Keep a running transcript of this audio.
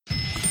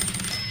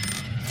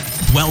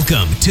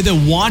Welcome to the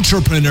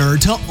Wantrepreneur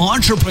to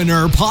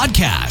Entrepreneur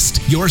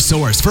podcast, your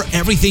source for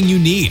everything you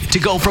need to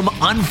go from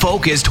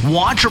unfocused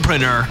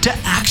wantrepreneur to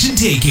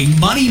action-taking,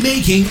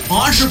 money-making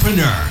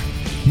entrepreneur.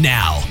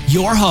 Now,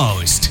 your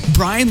host,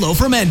 Brian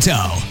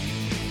Lofermento.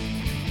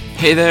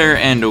 Hey there,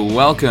 and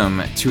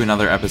welcome to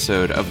another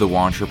episode of the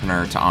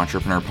Wantrepreneur to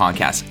Entrepreneur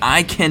podcast.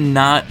 I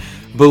cannot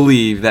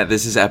believe that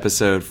this is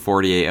episode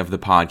 48 of the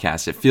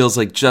podcast. It feels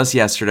like just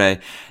yesterday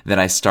that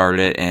I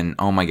started it, and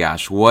oh my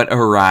gosh, what a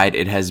ride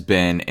it has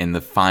been in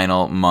the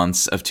final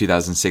months of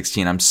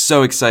 2016. I'm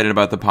so excited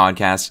about the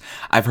podcast.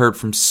 I've heard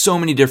from so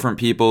many different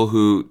people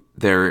who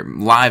their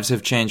lives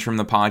have changed from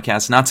the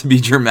podcast, not to be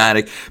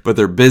dramatic, but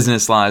their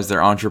business lives, their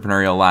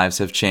entrepreneurial lives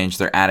have changed,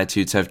 their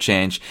attitudes have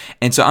changed.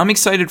 And so I'm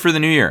excited for the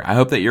new year. I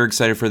hope that you're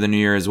excited for the new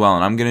year as well.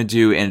 And I'm going to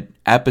do an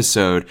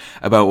episode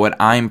about what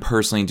I'm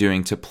personally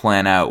doing to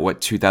plan out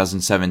what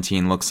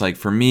 2017 looks like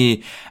for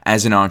me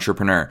as an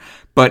entrepreneur.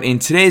 But in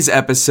today's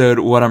episode,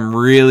 what I'm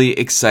really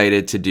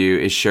excited to do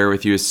is share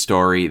with you a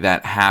story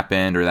that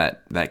happened or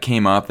that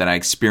came up that I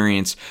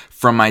experienced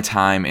from my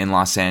time in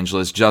Los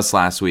Angeles just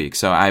last week.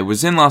 So I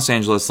was in Los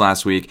Angeles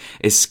last week,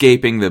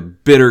 escaping the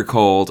bitter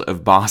cold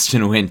of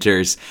Boston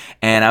winters,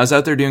 and I was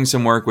out there doing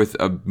some work with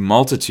a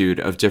multitude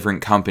of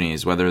different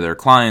companies, whether they're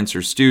clients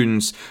or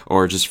students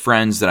or just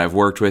friends that I've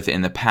worked with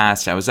in the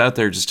past. I was out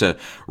there just to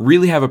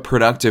really have a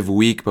productive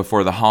week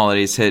before the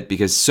holidays hit,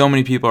 because so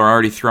many people are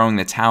already throwing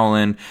the towel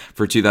in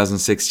for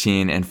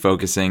 2016 and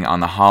focusing on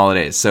the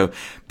holidays. So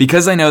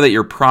because I know that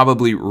you're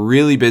probably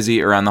really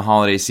busy around the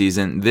holiday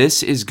season,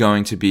 this is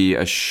going to be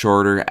a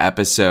shorter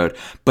episode,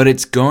 but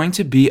it's going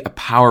to be a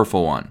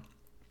powerful one,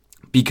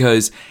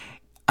 because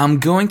I'm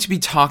going to be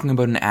talking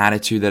about an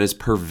attitude that is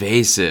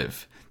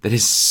pervasive, that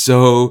is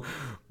so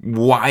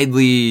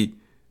widely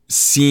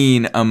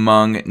seen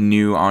among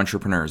new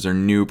entrepreneurs or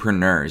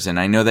newpreneurs. And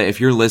I know that if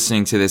you're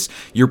listening to this,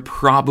 you're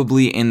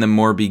probably in the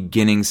more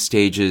beginning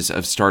stages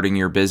of starting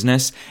your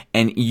business,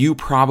 and you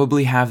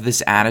probably have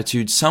this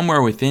attitude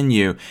somewhere within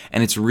you,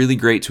 and it's really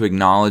great to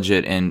acknowledge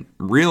it and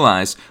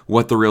realize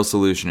what the real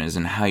solution is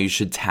and how you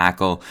should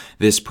tackle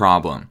this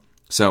problem.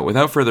 So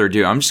without further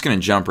ado, I'm just going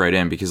to jump right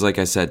in, because like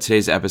I said,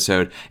 today's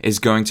episode is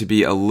going to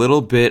be a little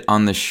bit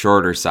on the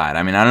shorter side.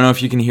 I mean, I don't know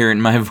if you can hear it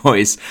in my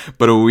voice,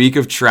 but a week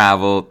of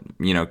travel,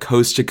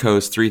 coast to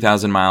coast,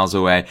 3,000 miles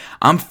away,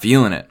 I'm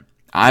feeling it.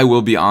 I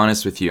will be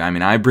honest with you. I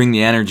mean, I bring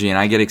the energy and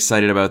I get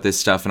excited about this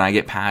stuff and I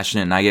get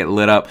passionate and I get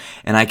lit up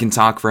and I can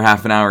talk for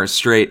half an hour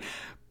straight.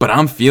 But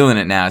I'm feeling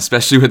it now,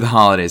 especially with the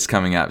holidays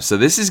coming up. So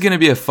this is going to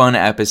be a fun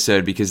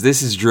episode, because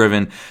this is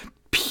driven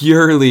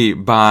purely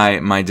by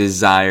my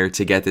desire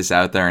to get this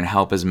out there and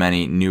help as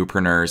many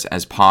newpreneurs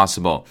as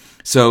possible.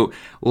 So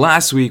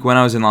last week when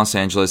I was in Los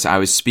Angeles, I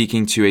was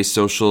speaking to a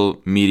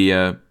social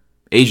media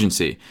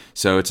agency.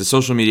 So it's a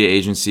social media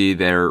agency.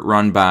 They're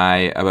run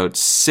by about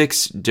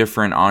 6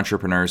 different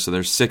entrepreneurs. So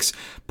there's 6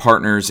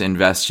 partners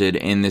invested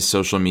in this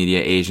social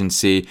media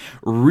agency.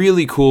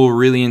 Really cool,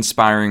 really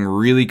inspiring,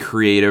 really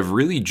creative,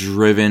 really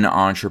driven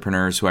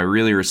entrepreneurs who I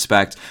really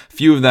respect. A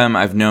few of them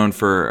I've known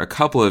for a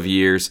couple of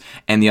years,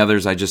 and the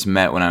others I just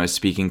met when I was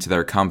speaking to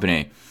their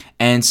company.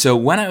 And so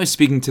when I was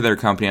speaking to their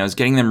company, I was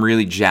getting them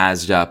really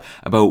jazzed up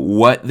about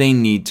what they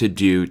need to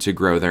do to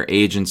grow their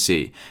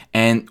agency.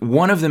 And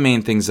one of the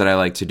main things that I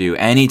like to do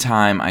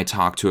anytime I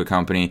talk to a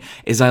company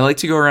is I like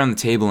to go around the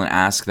table and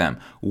ask them,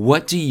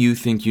 what do you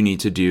think you need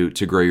to do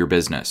to grow your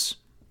business?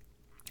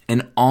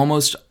 And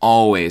almost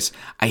always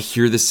I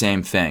hear the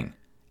same thing.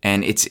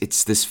 And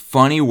it's this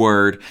funny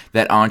word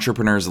that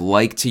entrepreneurs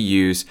like to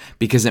use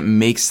because it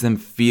makes them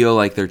feel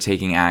like they're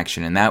taking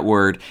action. And that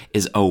word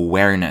is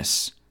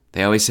awareness.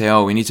 They always say,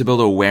 we need to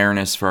build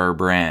awareness for our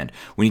brand.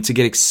 We need to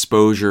get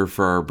exposure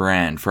for our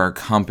brand, for our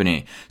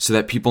company, so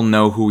that people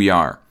know who we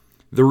are.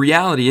 The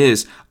reality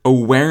is,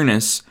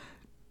 awareness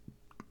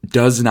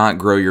does not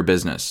grow your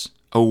business.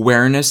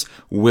 Awareness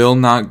will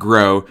not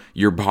grow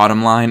your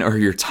bottom line or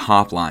your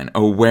top line.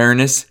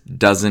 Awareness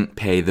doesn't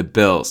pay the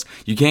bills.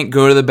 You can't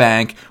go to the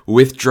bank,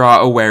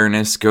 withdraw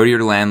awareness, go to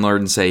your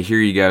landlord and say, here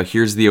you go,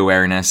 here's the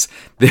awareness.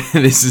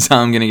 This is how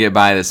I'm going to get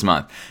by this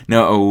month.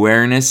 No,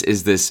 awareness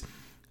is this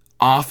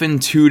often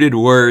tooted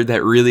word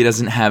that really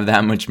doesn't have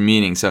that much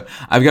meaning. So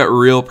I've got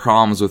real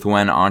problems with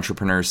when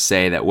entrepreneurs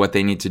say that what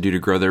they need to do to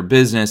grow their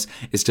business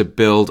is to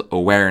build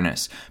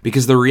awareness.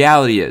 Because the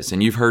reality is,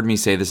 and you've heard me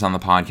say this on the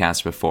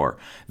podcast before,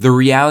 the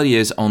reality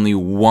is only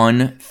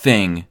one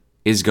thing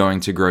is going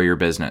to grow your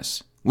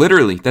business.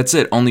 Literally, that's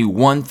it. Only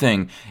one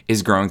thing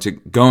is going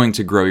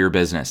to grow your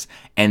business,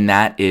 and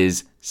that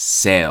is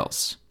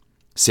sales.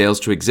 Sales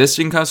to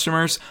existing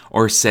customers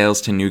or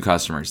sales to new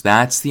customers.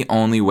 That's the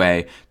only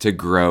way to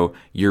grow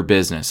your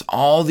business.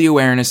 All the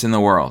awareness in the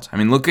world. I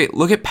mean, look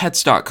at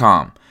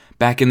Pets.com.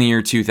 Back in the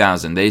year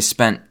 2000, they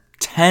spent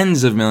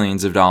tens of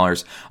millions of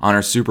dollars on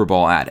our Super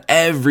Bowl ad.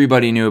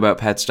 Everybody knew about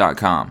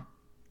Pets.com.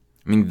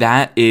 I mean,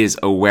 that is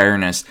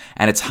awareness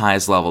at its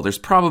highest level. There's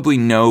probably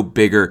no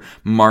bigger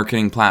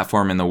marketing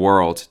platform in the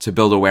world to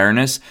build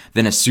awareness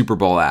than a Super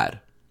Bowl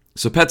ad.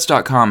 So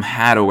Pets.com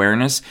had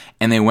awareness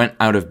and they went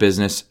out of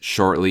business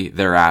shortly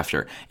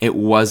thereafter. It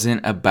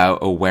wasn't about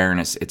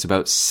awareness, it's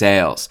about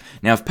sales.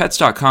 Now, if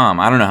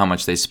Pets.com, I don't know how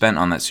much they spent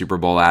on that Super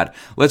Bowl ad.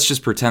 Let's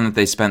just pretend that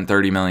they spent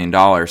 $30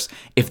 million.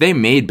 If they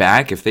made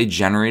back, if they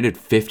generated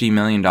 $50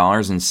 million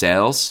in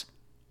sales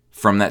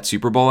from that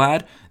Super Bowl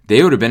ad,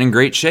 they would have been in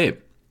great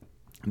shape.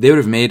 They would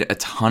have made a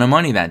ton of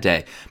money that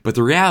day. But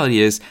the reality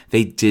is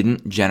they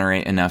didn't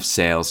generate enough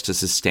sales to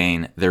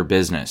sustain their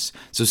business.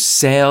 So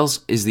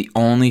sales is the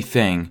only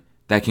thing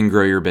that can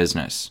grow your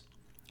business.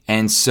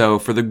 And so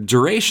for the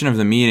duration of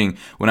the meeting,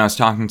 when I was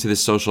talking to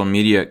this social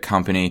media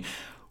company,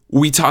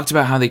 we talked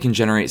about how they can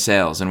generate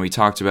sales, and we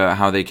talked about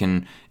how they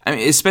can,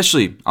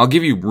 especially, I'll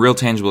give you real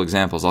tangible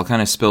examples. I'll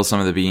kind of spill some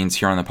of the beans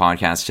here on the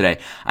podcast today.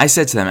 I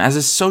said to them, as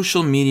a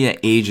social media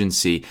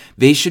agency,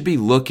 they should be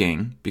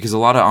looking, because a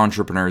lot of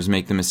entrepreneurs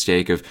make the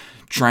mistake of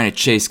trying to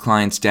chase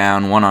clients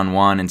down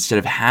one-on-one instead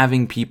of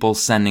having people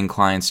sending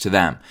clients to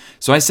them.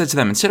 So I said to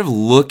them, instead of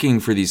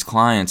looking for these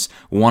clients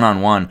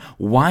one-on-one,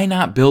 why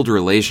not build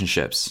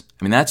relationships?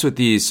 That's what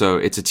so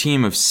it's a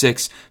team of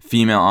 6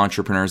 female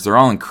entrepreneurs. They're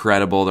all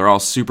incredible. They're all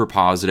super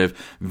positive,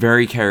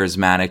 very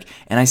charismatic.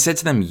 And I said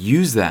to them,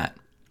 use that.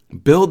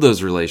 Build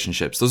those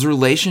relationships. Those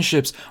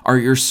relationships are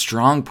your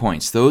strong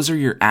points. Those are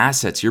your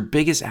assets. Your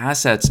biggest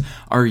assets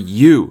are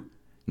you.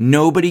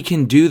 Nobody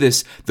can do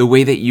this the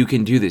way that you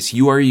can do this.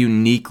 You are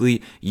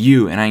uniquely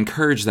you. And I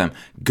encourage them,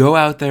 go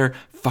out there,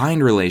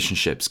 find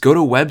relationships. Go to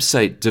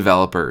website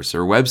developers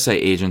or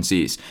website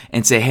agencies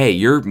and say, hey,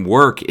 your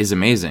work is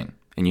amazing.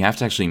 And you have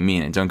to actually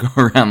mean it. Don't go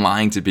around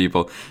lying to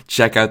people.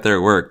 Check out their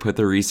work. Put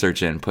the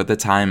research in. Put the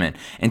time in.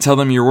 And tell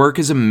them your work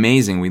is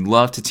amazing. We'd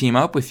love to team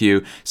up with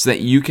you so that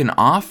you can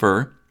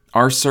offer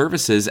our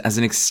services as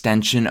an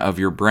extension of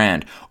your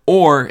brand.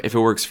 Or if it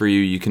works for you,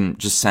 you can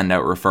just send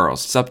out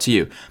referrals. It's up to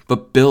you.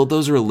 But build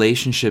those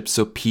relationships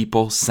so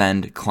people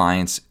send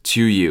clients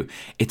to you.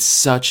 It's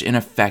such an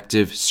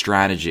effective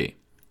strategy.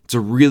 It's a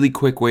really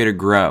quick way to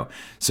grow.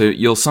 So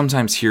you'll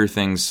sometimes hear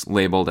things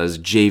labeled as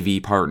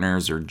JV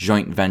partners or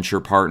joint venture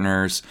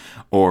partners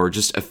or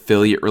just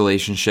affiliate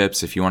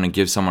relationships if you want to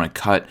give someone a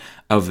cut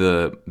of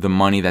the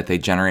money that they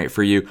generate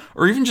for you,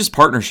 or even just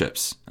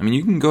partnerships.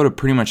 You can go to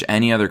pretty much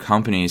any other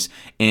companies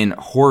in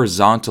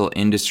horizontal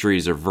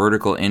industries or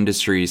vertical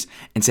industries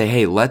and say,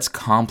 hey, let's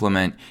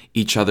complement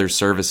each other's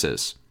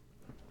services.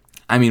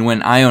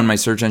 When I owned my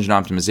search engine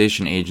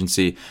optimization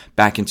agency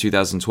back in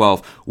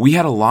 2012, we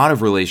had a lot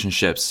of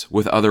relationships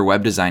with other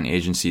web design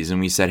agencies, and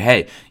we said,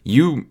 hey,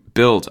 you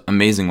build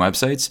amazing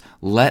websites.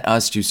 Let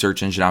us do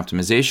search engine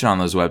optimization on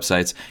those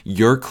websites.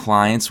 Your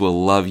clients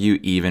will love you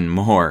even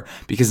more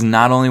because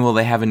not only will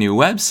they have a new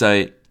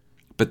website,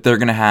 but they're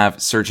going to have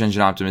search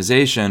engine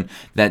optimization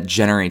that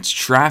generates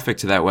traffic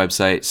to that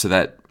website so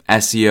that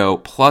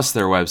SEO plus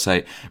their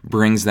website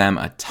brings them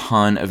a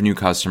ton of new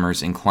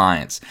customers and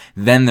clients.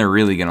 Then they're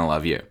really going to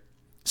love you.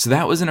 So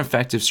that was an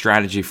effective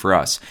strategy for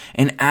us.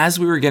 And as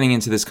we were getting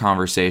into this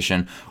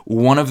conversation,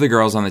 one of the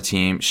girls on the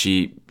team,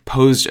 she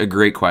posed a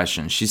great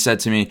question. She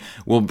said to me,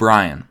 well,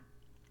 Brian,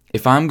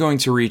 if I'm going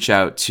to reach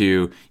out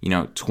to,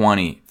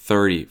 20,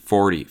 30,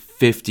 40,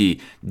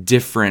 50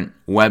 different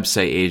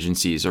website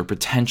agencies or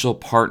potential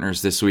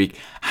partners this week,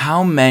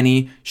 how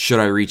many should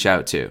I reach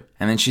out to?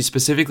 And then she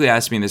specifically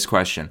asked me this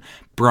question,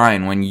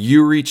 Brian, when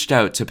you reached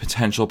out to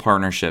potential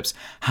partnerships,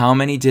 how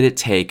many did it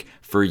take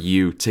for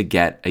you to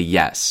get a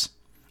yes?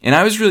 And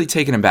I was really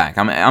taken aback.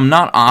 I'm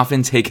not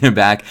often taken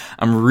aback.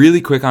 I'm really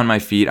quick on my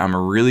feet. I'm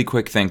a really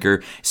quick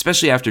thinker,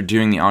 especially after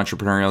doing the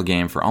entrepreneurial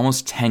game for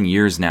almost 10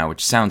 years now,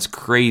 which sounds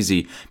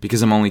crazy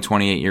because I'm only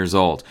 28 years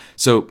old.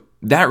 So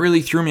that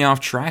really threw me off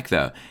track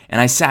though.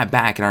 And I sat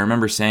back and I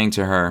remember saying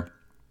to her,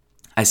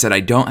 I said, I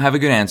don't have a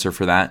good answer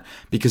for that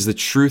because the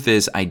truth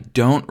is I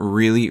don't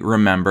really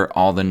remember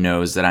all the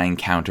no's that I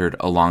encountered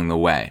along the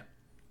way.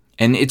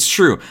 And it's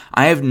true,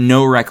 I have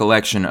no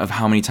recollection of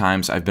how many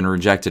times I've been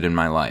rejected in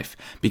my life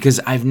because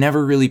I've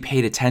never really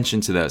paid attention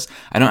to those.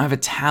 I don't have a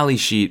tally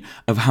sheet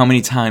of how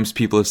many times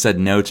people have said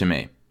no to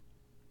me.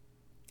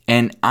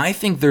 And I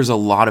think there's a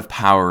lot of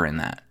power in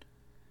that.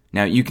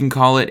 Now, you can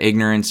call it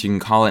ignorance, you can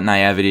call it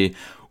naivety,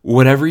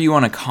 whatever you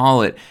want to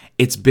call it.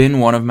 It's been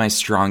one of my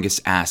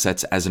strongest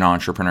assets as an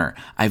entrepreneur.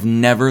 I've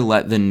never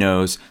let the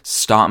no's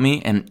stop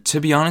me. And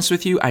to be honest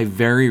with you, I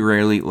very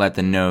rarely let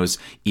the no's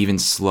even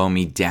slow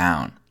me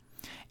down.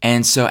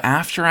 And so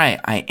after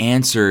I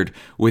answered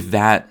with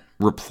that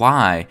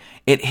reply,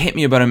 it hit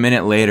me about a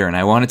minute later and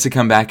I wanted to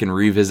come back and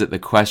revisit the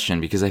question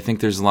because I think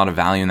there's a lot of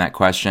value in that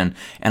question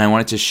and I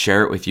wanted to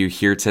share it with you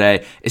here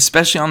today,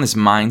 especially on this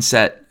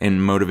Mindset and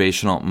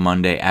Motivational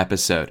Monday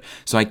episode.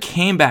 So I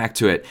came back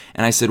to it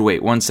and I said,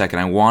 wait, 1 second,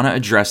 I want to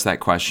address that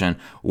question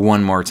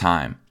one more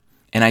time.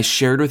 And I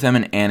shared with them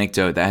an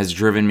anecdote that has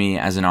driven me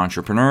as an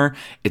entrepreneur.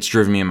 It's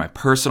driven me in my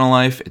personal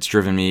life. It's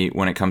driven me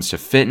when it comes to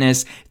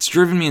fitness. It's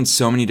driven me in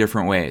so many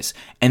different ways.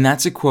 And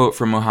that's a quote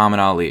from Muhammad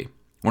Ali.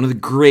 one of the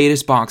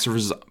greatest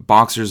boxers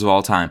of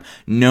all time,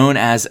 known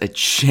as a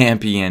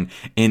champion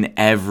in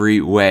every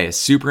way, a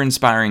super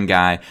inspiring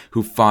guy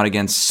who fought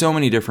against so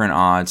many different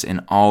odds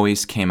and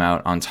always came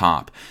out on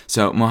top.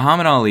 So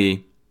Muhammad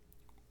Ali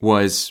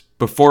was,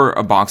 before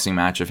a boxing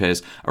match of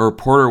his, a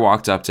reporter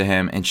walked up to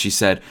him and she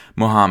said,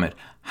 "Muhammad,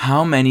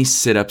 how many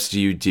sit-ups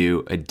do you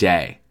do a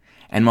day?"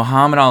 And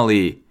Muhammad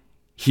Ali,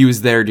 he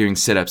was there doing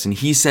sit-ups, and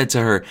he said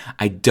to her,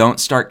 "I don't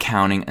start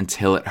counting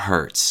until it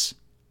hurts."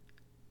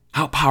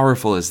 How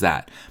powerful is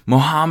that?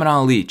 Muhammad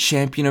Ali,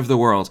 champion of the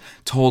world,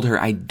 told her,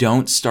 "I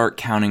don't start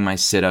counting my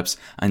sit-ups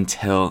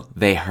until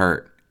they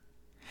hurt."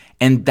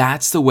 And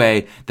that's the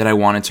way that I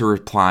wanted to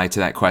reply to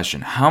that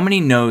question. How many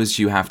no's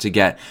do you have to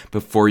get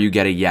before you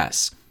get a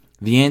yes?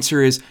 The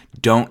answer is,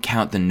 don't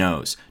count the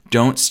no's.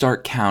 Don't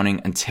start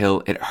counting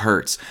until it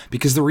hurts.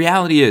 Because the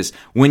reality is,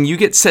 when you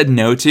get said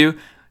no to,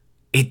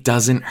 it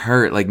doesn't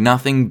hurt. Like,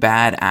 nothing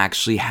bad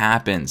actually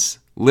happens.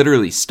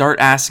 Literally, start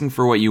asking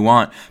for what you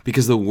want,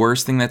 because the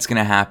worst thing that's going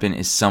to happen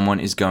is someone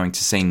is going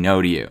to say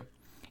no to you.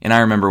 And I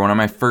remember one of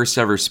my first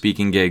ever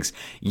speaking gigs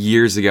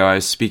years ago, I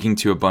was speaking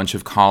to a bunch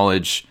of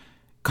college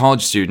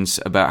students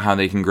about how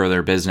they can grow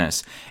their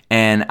business.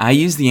 And I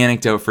used the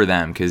anecdote for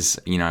them because,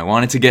 I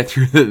wanted to get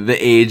through the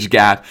age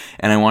gap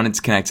and I wanted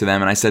to connect to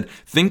them. And I said,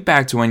 think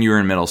back to when you were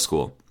in middle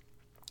school.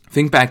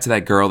 Think back to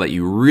that girl that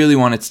you really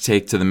wanted to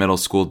take to the middle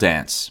school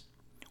dance.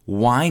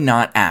 Why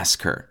not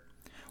ask her?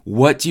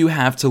 What do you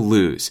have to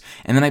lose?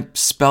 And then I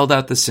spelled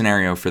out the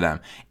scenario for them.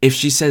 If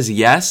she says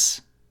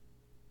yes,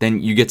 then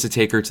you get to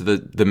take her to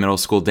the middle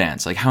school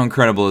dance. Like, how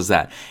incredible is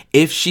that?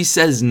 If she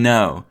says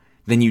no,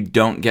 then you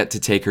don't get to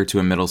take her to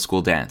a middle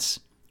school dance.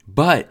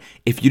 But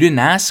if you didn't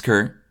ask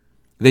her,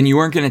 then you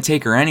weren't going to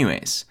take her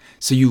anyways.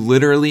 So you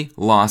literally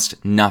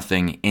lost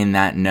nothing in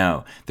that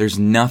no. There's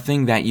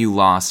nothing that you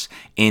lost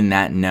in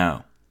that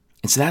no.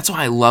 And so that's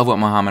why I love what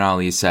Muhammad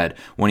Ali said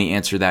when he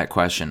answered that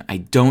question. I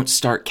don't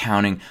start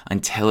counting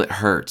until it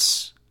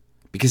hurts.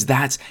 Because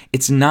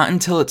it's not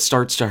until it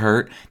starts to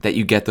hurt that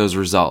you get those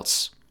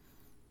results.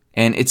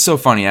 And it's so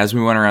funny, as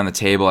we went around the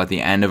table at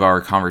the end of our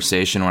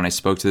conversation when I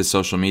spoke to the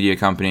social media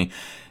company,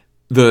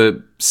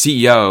 the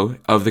CEO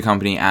of the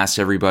company asked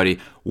everybody,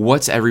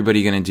 what's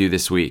everybody going to do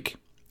this week?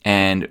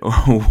 And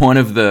one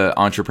of the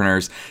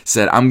entrepreneurs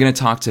said, I'm going to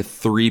talk to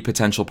 3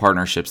 potential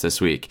partnerships this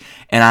week.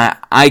 And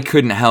I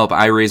couldn't help.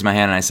 I raised my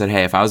hand and I said,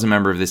 hey, if I was a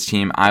member of this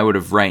team, I would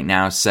have right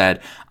now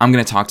said, I'm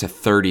going to talk to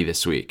 30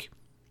 this week.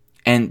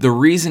 And the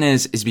reason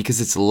is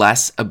because it's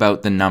less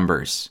about the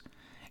numbers.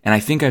 And I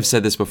think I've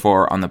said this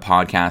before on the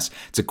podcast.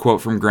 It's a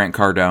quote from Grant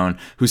Cardone,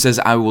 who says,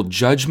 I will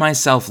judge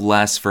myself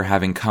less for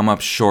having come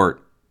up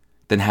short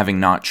than having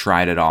not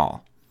tried at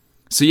all.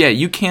 So yeah,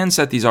 you can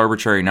set these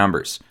arbitrary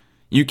numbers.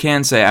 You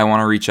can say, I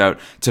want to reach out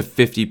to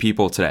 50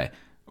 people today,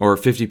 or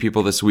 50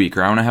 people this week,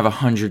 or I want to have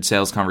 100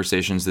 sales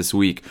conversations this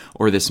week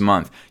or this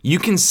month. You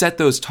can set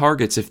those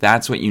targets if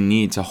that's what you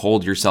need to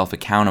hold yourself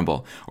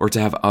accountable or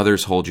to have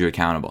others hold you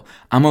accountable.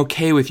 I'm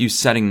okay with you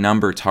setting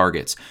number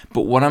targets,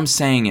 but what I'm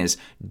saying is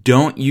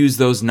don't use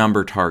those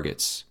number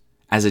targets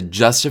as a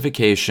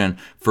justification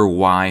for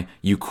why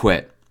you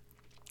quit.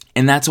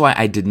 And that's why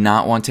I did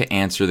not want to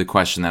answer the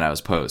question that I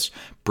was posed.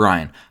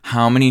 Brian,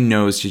 how many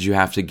no's did you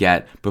have to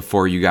get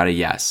before you got a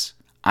yes?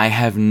 I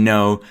have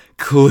no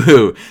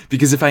clue.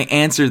 Because if I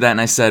answered that and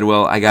I said,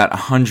 well, I got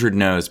 100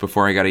 no's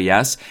before I got a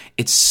yes,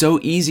 it's so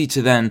easy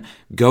to then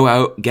go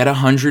out, get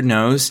 100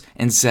 no's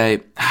and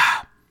say,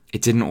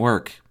 it didn't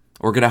work.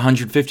 Or get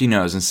 150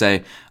 no's and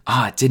say,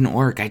 it didn't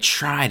work. I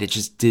tried. It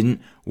just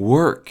didn't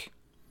work.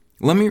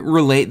 Let me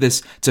relate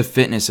this to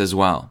fitness as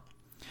well.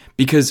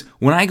 Because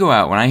when I go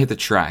out, when I hit the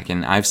track,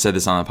 and I've said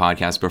this on the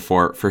podcast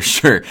before, for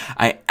sure,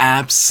 I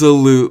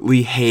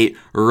absolutely hate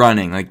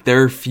running. Like,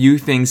 there are few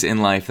things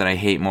in life that I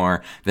hate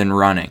more than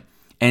running.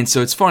 And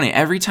so it's funny,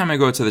 every time I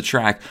go to the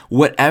track,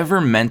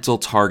 whatever mental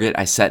target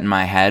I set in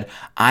my head,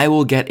 I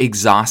will get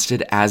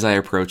exhausted as I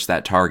approach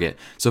that target.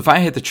 So if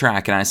I hit the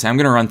track and I say, I'm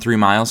going to run 3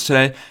 miles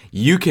today,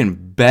 you can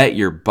bet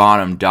your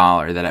bottom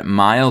dollar that at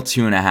mile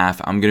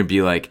 2.5, I'm going to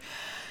be like,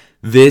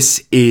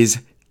 this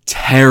is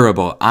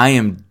terrible. I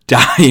am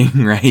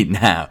dying right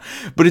now.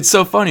 But it's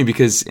so funny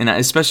because, and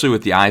especially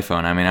with the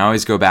iPhone, I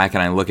always go back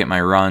and I look at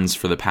my runs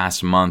for the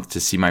past month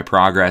to see my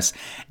progress.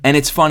 And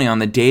it's funny, on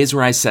the days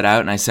where I set out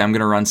and I say I'm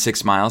going to run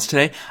 6 miles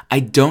today, I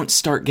don't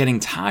start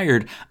getting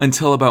tired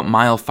until about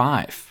mile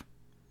 5.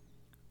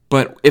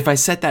 But if I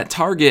set that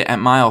target at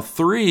mile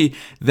 3,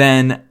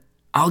 then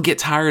I'll get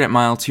tired at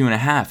mile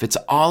 2.5. It's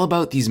all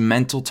about these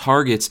mental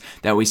targets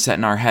that we set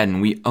in our head,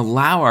 and we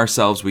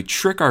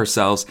trick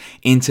ourselves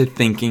into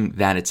thinking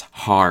that it's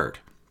hard.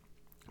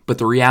 But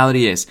the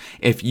reality is,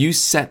 if you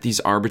set these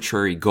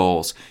arbitrary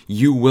goals,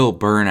 you will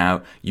burn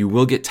out, you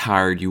will get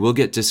tired, you will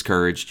get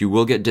discouraged, you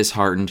will get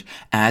disheartened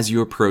as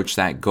you approach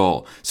that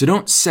goal. So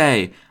don't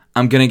say,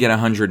 I'm going to get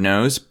 100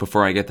 no's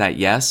before I get that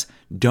yes.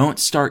 Don't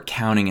start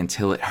counting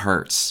until it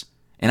hurts.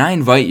 And I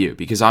invite you,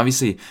 because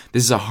obviously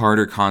this is a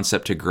harder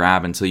concept to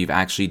grab until you've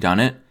actually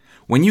done it.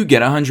 When you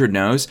get 100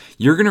 no's,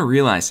 you're going to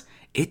realize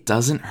it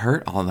doesn't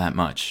hurt all that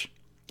much.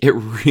 It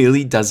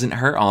really doesn't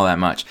hurt all that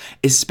much,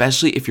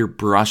 especially if you're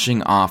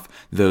brushing off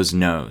those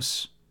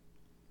no's.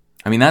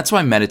 I mean, that's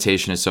why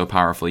meditation is so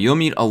powerful. You'll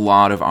meet a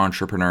lot of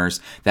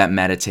entrepreneurs that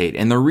meditate.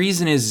 And the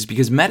reason is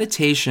because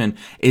meditation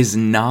is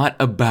not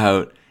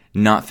about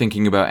not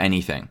thinking about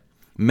anything.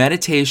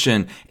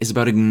 Meditation is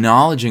about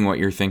acknowledging what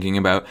you're thinking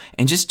about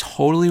and just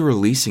totally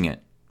releasing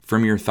it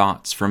from your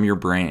thoughts, from your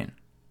brain.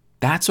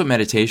 That's what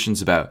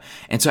meditation's about.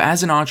 And so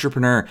as an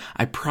entrepreneur,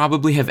 I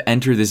probably have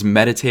entered this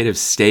meditative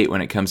state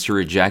when it comes to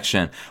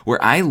rejection,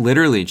 where I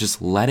literally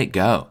just let it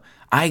go.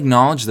 I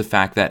acknowledge the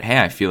fact that, hey,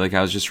 I feel like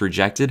I was just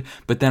rejected,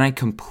 but then I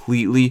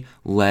completely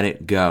let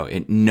it go.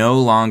 It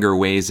no longer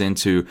weighs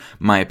into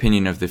my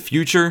opinion of the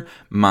future,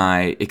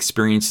 my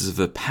experiences of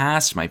the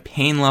past, my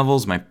pain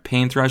levels, my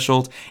pain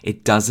threshold.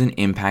 It doesn't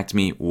impact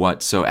me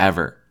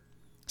whatsoever.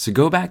 So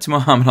go back to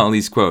Muhammad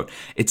Ali's quote.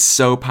 It's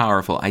so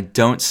powerful. I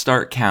don't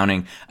start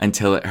counting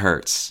until it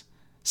hurts.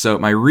 So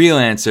my real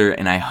answer,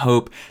 and I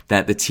hope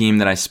that the team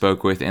that I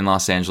spoke with in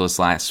Los Angeles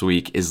last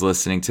week is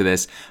listening to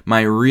this,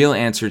 my real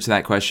answer to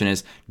that question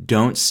is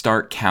don't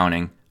start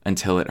counting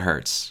until it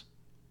hurts.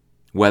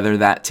 Whether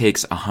that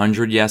takes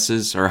 100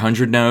 yeses or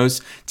 100 no's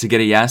to get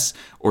a yes,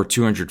 or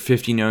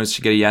 250 no's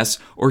to get a yes,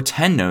 or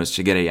 10 no's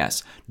to get a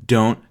yes,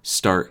 don't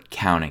start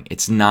counting.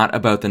 It's not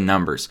about the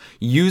numbers.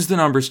 Use the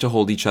numbers to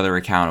hold each other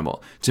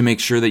accountable, to make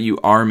sure that you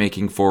are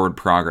making forward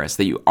progress,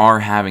 that you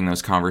are having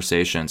those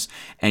conversations,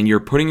 and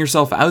you're putting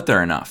yourself out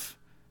there enough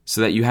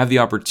so that you have the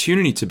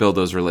opportunity to build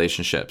those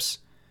relationships.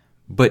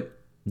 But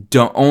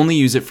don't only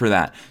use it for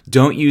that.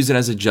 Don't use it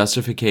as a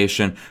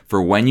justification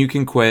for when you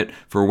can quit,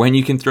 for when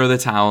you can throw the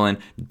towel in.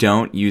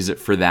 Don't use it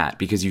for that,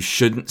 because you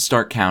shouldn't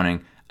start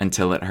counting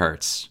until it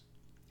hurts.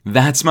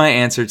 That's my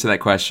answer to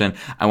that question.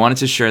 I wanted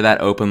to share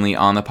that openly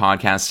on the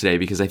podcast today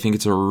because I think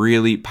it's a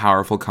really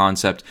powerful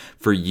concept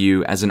for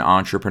you as an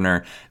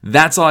entrepreneur.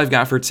 That's all I've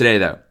got for today,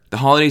 though. The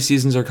holiday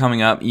seasons are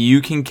coming up.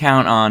 You can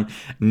count on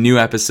new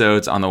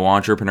episodes on the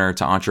Wantrepreneur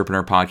to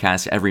Entrepreneur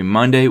podcast every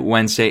Monday,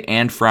 Wednesday,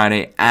 and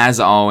Friday, as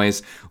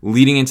always,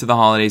 leading into the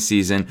holiday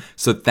season.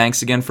 So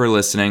thanks again for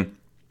listening.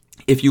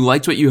 If you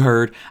liked what you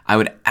heard, I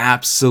would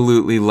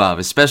absolutely love,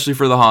 especially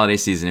for the holiday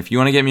season, if you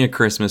want to get me a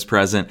Christmas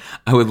present,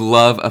 I would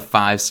love a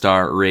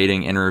 5-star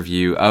rating and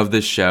review of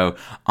the show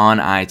on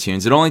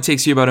iTunes. It only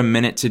takes you about a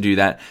minute to do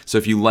that. So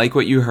if you like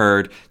what you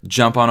heard,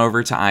 jump on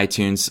over to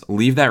iTunes,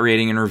 leave that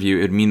rating and review.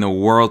 It would mean the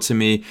world to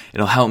me.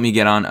 It'll help me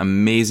get on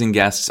amazing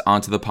guests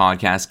onto the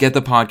podcast, get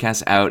the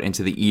podcast out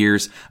into the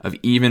ears of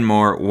even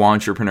more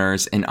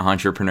wantrepreneurs and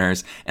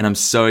entrepreneurs. And I'm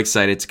so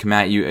excited to come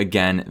at you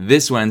again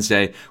this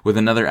Wednesday with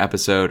another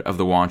episode of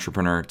the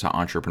Wantrepreneur to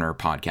Entrepreneur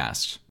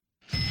podcast.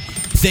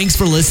 Thanks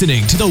for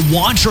listening to the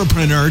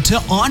Wantrepreneur to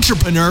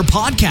Entrepreneur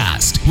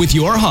podcast with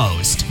your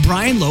host,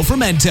 Brian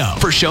Lofermento.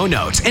 For show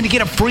notes and to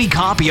get a free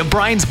copy of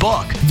Brian's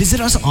book, visit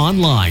us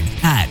online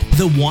at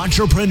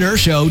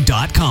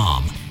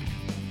thewantrepreneurshow.com.